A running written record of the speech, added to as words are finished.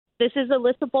This is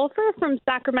Alyssa Bulfer from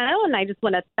Sacramento, and I just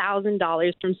won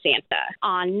 $1,000 from Santa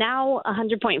on now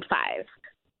 100.5.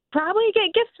 Probably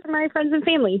get gifts from my friends and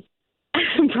family.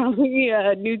 Probably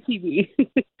a new TV.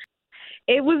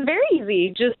 It was very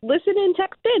easy. Just listen and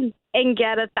text in and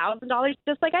get $1,000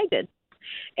 just like I did.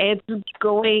 It's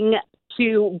going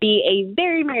to be a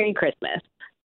very Merry Christmas.